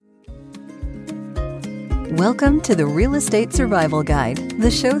Welcome to the Real Estate Survival Guide, the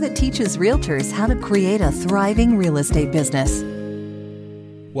show that teaches realtors how to create a thriving real estate business.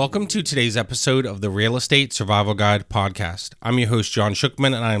 Welcome to today's episode of the Real Estate Survival Guide podcast. I'm your host, John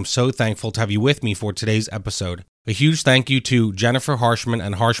Shookman, and I am so thankful to have you with me for today's episode. A huge thank you to Jennifer Harshman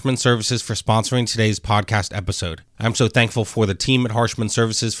and Harshman Services for sponsoring today's podcast episode. I'm so thankful for the team at Harshman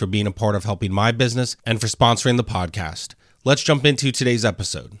Services for being a part of helping my business and for sponsoring the podcast. Let's jump into today's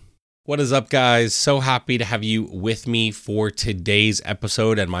episode. What is up, guys? So happy to have you with me for today's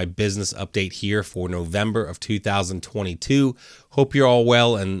episode and my business update here for November of 2022. Hope you're all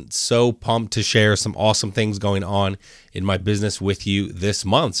well and so pumped to share some awesome things going on in my business with you this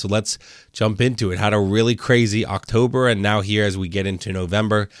month. So let's jump into it. Had a really crazy October, and now here as we get into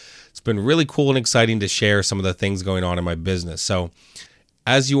November, it's been really cool and exciting to share some of the things going on in my business. So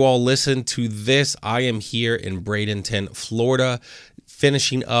as you all listen to this, I am here in Bradenton, Florida,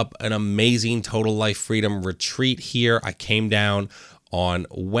 finishing up an amazing Total Life Freedom retreat here. I came down on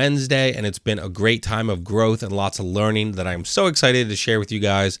Wednesday, and it's been a great time of growth and lots of learning that I'm so excited to share with you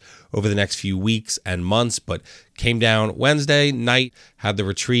guys over the next few weeks and months. But came down Wednesday night, had the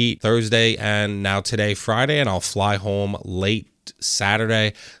retreat Thursday, and now today, Friday, and I'll fly home late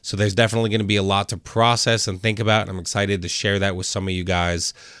Saturday. So there's definitely going to be a lot to process and think about, and I'm excited to share that with some of you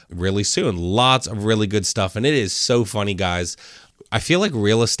guys really soon. Lots of really good stuff, and it is so funny, guys. I feel like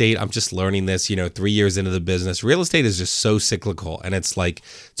real estate, I'm just learning this, 3 years into the business. Real estate is just so cyclical, and it's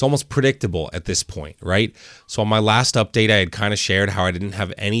almost predictable at this point, right? So on my last update, I had kind of shared how I didn't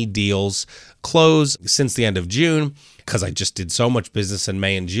have any deals close since the end of June because I just did so much business in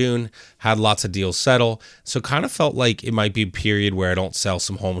May and June, had lots of deals settle. So kind of felt like it might be a period where I don't sell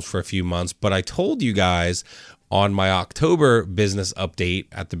some homes for a few months. But I told you guys on my October business update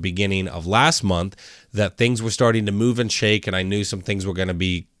at the beginning of last month that things were starting to move and shake, and I knew some things were going to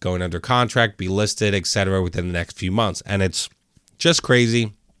be going under contract, be listed, etc. within the next few months. And it's just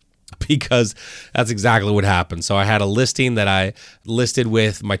crazy because that's exactly what happened. So I had a listing that I listed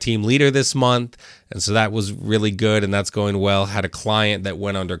with my team leader this month, and so that was really good, and that's going well. Had a client that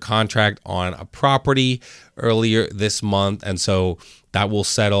went under contract on a property earlier this month, and so that will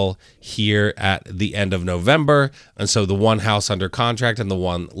settle here at the end of November. And so the one house under contract and the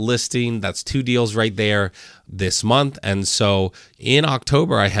one listing, that's two deals right there this month. And so in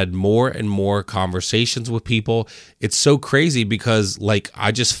October, I had more and more conversations with people. It's so crazy because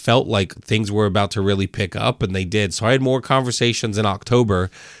I just felt like things were about to really pick up, and they did. So I had more conversations in October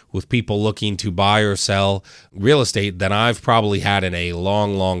with people looking to buy or sell real estate than I've probably had in a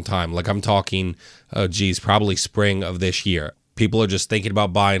long, long time. I'm talking, probably spring of this year. People are just thinking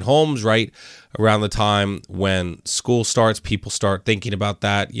about buying homes right around the time when school starts. People start thinking about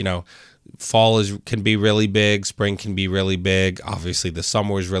that. Fall can be really big. Spring can be really big. Obviously, the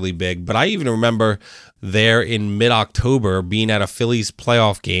summer is really big. But I even remember there in mid-October being at a Phillies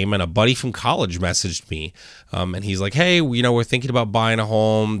playoff game, and a buddy from college messaged me. And he's like, hey, we're thinking about buying a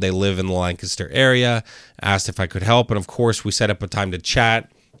home. They live in the Lancaster area. Asked if I could help. And of course, we set up a time to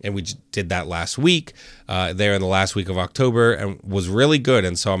chat. And we did that last week, there in the last week of October, and was really good.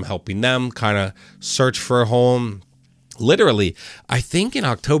 And so I'm helping them kind of search for a home. Literally, I think in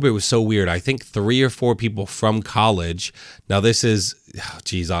October it was so weird. I think 3 or 4 people from college. Now this is,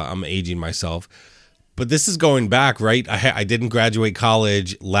 I'm aging myself. But this is going back, right? I didn't graduate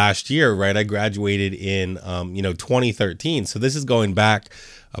college last year, right? I graduated in, 2013. So this is going back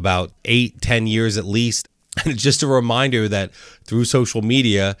about 8-10 years at least. And it's just a reminder that through social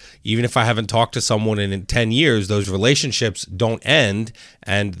media, even if I haven't talked to someone in 10 years, those relationships don't end,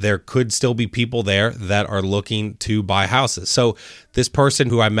 and there could still be people there that are looking to buy houses. So this person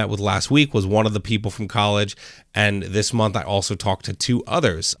who I met with last week was one of the people from college, and this month I also talked to 2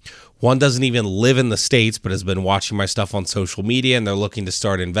 others. One doesn't even live in the States, but has been watching my stuff on social media, and they're looking to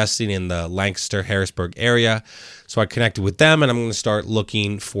start investing in the Lancaster, Harrisburg area. So I connected with them, and I'm going to start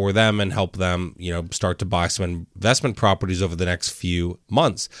looking for them and help them, start to buy some investment properties over the next few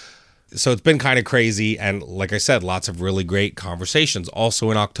months. So it's been kind of crazy. And like I said, lots of really great conversations. Also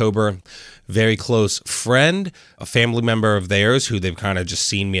in October, very close friend, a family member of theirs who they've kind of just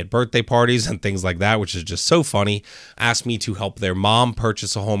seen me at birthday parties and things like that, which is just so funny, asked me to help their mom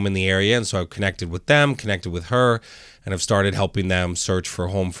purchase a home in the area. And so I've connected with them, connected with her, and I've started helping them search for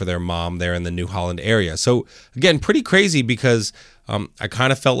a home for their mom there in the New Holland area. So again, pretty crazy because I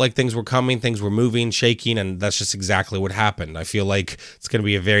kind of felt like things were coming, things were moving, shaking, and that's just exactly what happened. I feel like it's going to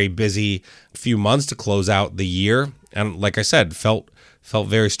be a very busy few months to close out the year. And like I said, felt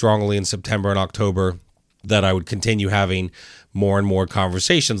very strongly in September and October that I would continue having more and more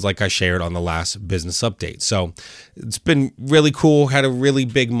conversations like I shared on the last business update. So it's been really cool, had a really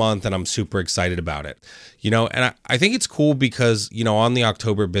big month, and I'm super excited about it. And I think it's cool because, on the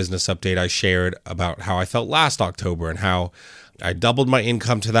October business update, I shared about how I felt last October and how I doubled my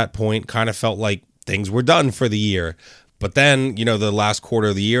income to that point, kind of felt like things were done for the year. But then, the last quarter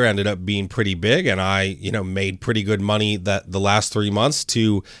of the year ended up being pretty big, and I, made pretty good money that the last 3 months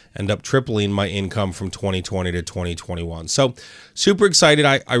to end up tripling my income from 2020 to 2021. So super excited.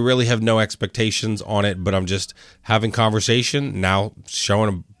 I really have no expectations on it, but I'm just having conversation now, showing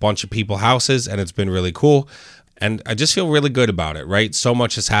a bunch of people houses, and it's been really cool. And I just feel really good about it, right? So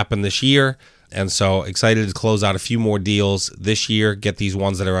much has happened this year. And so excited to close out a few more deals this year, get these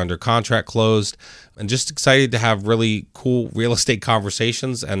ones that are under contract closed, and just excited to have really cool real estate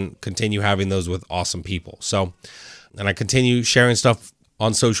conversations and continue having those with awesome people. So, and I continue sharing stuff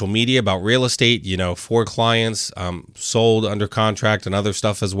on social media about real estate, for clients, sold, under contract, and other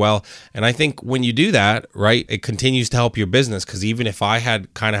stuff as well. And I think when you do that, right, it continues to help your business, because even if I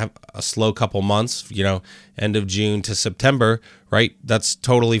had kind of a slow couple months, end of June to September, right, that's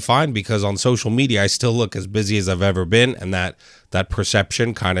totally fine, because on social media, I still look as busy as I've ever been. And that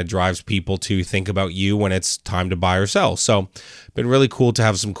perception kind of drives people to think about you when it's time to buy or sell. So been really cool to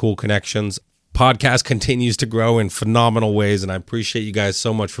have some cool connections. Podcast continues to grow in phenomenal ways, and I appreciate you guys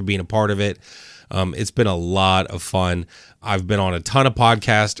so much for being a part of it. It's been a lot of fun. I've been on a ton of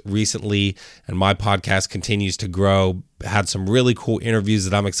podcasts recently, and my podcast continues to grow. Had some really cool interviews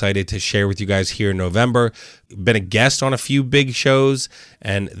that I'm excited to share with you guys here in November. Been a guest on a few big shows,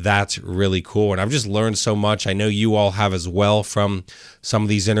 and that's really cool. And I've just learned so much. I know you all have as well from some of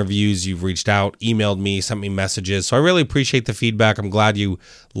these interviews. You've reached out, emailed me, sent me messages. So I really appreciate the feedback. I'm glad you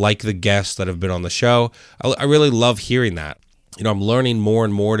like the guests that have been on the show. I really love hearing that. I'm learning more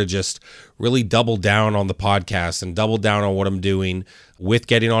and more to just really double down on the podcast and double down on what I'm doing with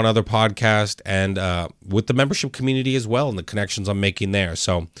getting on other podcasts and with the membership community as well and the connections I'm making there.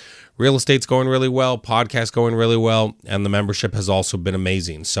 So real estate's going really well, podcast going really well, and the membership has also been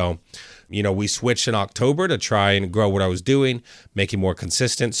amazing. So, we switched in October to try and grow what I was doing, make it more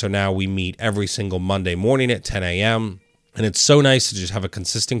consistent. So now we meet every single Monday morning at 10 a.m. And it's so nice to just have a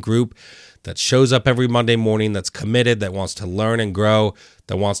consistent group that shows up every Monday morning, that's committed, that wants to learn and grow,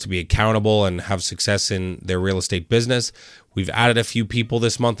 that wants to be accountable and have success in their real estate business. We've added a few people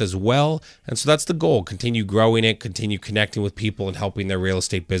this month as well. And so that's the goal, continue growing it, continue connecting with people and helping their real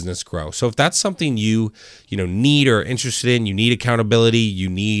estate business grow. So if that's something you need or interested in, you need accountability, you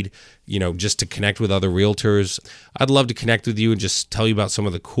need, just to connect with other realtors, I'd love to connect with you and just tell you about some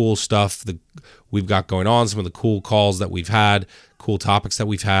of the cool stuff that we've got going on, some of the cool calls that we've had, cool topics that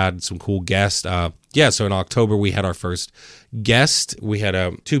we've had, some cool guests. So in October, we had our first guest. We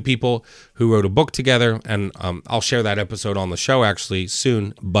had 2 people who wrote a book together, and I'll share that episode on the show actually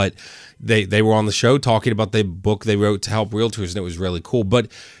soon, but they were on the show talking about the book they wrote to help realtors, and it was really cool.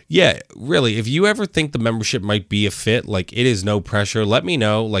 But yeah, really, if you ever think the membership might be a fit, like it is no pressure, let me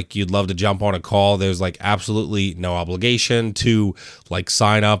know. Like you'd love to jump on a call. There's like absolutely no obligation to like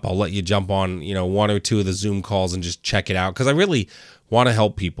sign up. I'll let you jump on, 1 or 2 of the Zoom calls and just check it out, because I really want to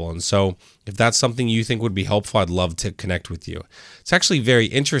help people. And so if that's something you think would be helpful, I'd love to connect with you. It's actually very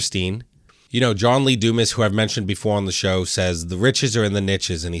interesting. John Lee Dumas, who I've mentioned before on the show, says the riches are in the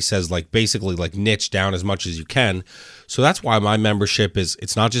niches. And he says basically niche down as much as you can. So that's why my membership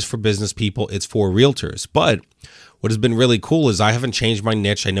it's not just for business people, it's for realtors. But what has been really cool is I haven't changed my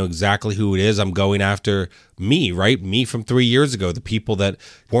niche. I know exactly who it is. I'm going after me, right? Me from 3 years ago, the people that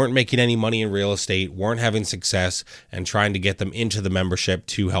weren't making any money in real estate, weren't having success, and trying to get them into the membership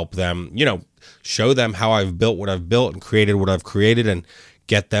to help them, show them how I've built what I've built and created what I've created, and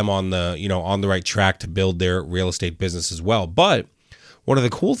get them on the right track to build their real estate business as well. But one of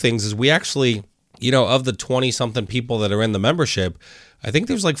the cool things is we actually, of the 20 something people that are in the membership, I think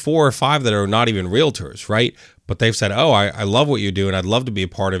there's 4 or 5 that are not even realtors, right? But they've said, I love what you're doing. I'd love to be a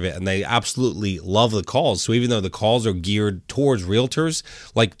part of it. And they absolutely love the calls. So even though the calls are geared towards realtors,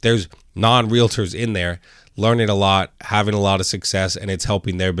 there's non-realtors in there learning a lot, having a lot of success, and it's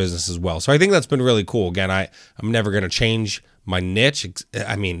helping their business as well. So I think that's been really cool. Again, I'm never going to change my niche.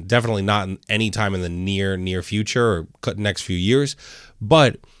 I mean, definitely not any time in the near future or next few years.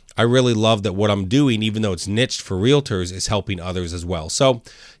 But I really love that what I'm doing, even though it's niched for realtors, is helping others as well. So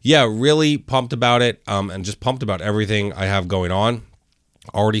yeah, really pumped about it, and just pumped about everything I have going on.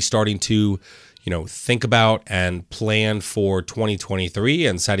 Already starting to, think about and plan for 2023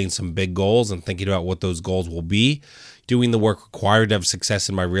 and setting some big goals and thinking about what those goals will be. Doing the work required to have success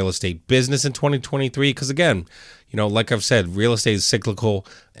in my real estate business in 2023. Because again, like I've said, real estate is cyclical.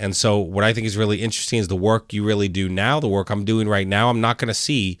 And so what I think is really interesting is the work you really do now, the work I'm doing right now, I'm not going to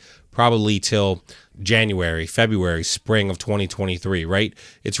see probably till January, February, spring of 2023, right?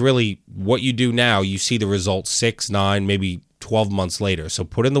 It's really what you do now. You see the results 6, 9, maybe 12 months later. So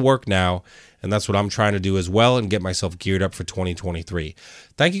put in the work now. And that's what I'm trying to do as well and get myself geared up for 2023.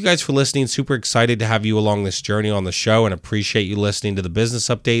 Thank you guys for listening. Super excited to have you along this journey on the show and appreciate you listening to the business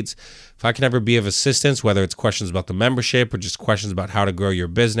updates. If I can ever be of assistance, whether it's questions about the membership or just questions about how to grow your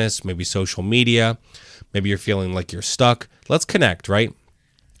business, maybe social media, maybe you're feeling like you're stuck, let's connect, right?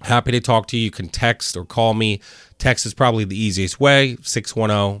 Happy to talk to you. You can text or call me. Text is probably the easiest way,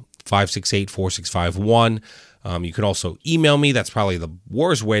 610-568-4651. You can also email me. That's probably the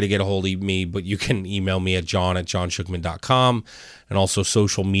worst way to get a hold of me, but you can email me at john@johnshookman.com. And also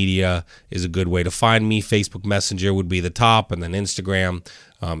social media is a good way to find me. Facebook Messenger would be the top, and then Instagram.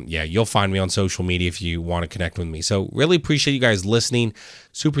 You'll find me on social media if you want to connect with me. So really appreciate you guys listening.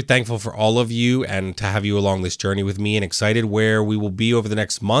 Super thankful for all of you and to have you along this journey with me, and excited where we will be over the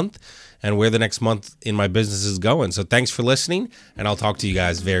next month and where the next month in my business is going. So thanks for listening, and I'll talk to you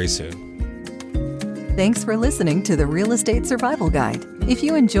guys very soon. Thanks for listening to the Real Estate Survival Guide. If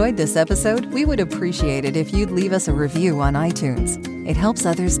you enjoyed this episode, we would appreciate it if you'd leave us a review on iTunes. It helps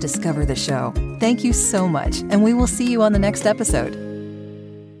others discover the show. Thank you so much, and we will see you on the next episode.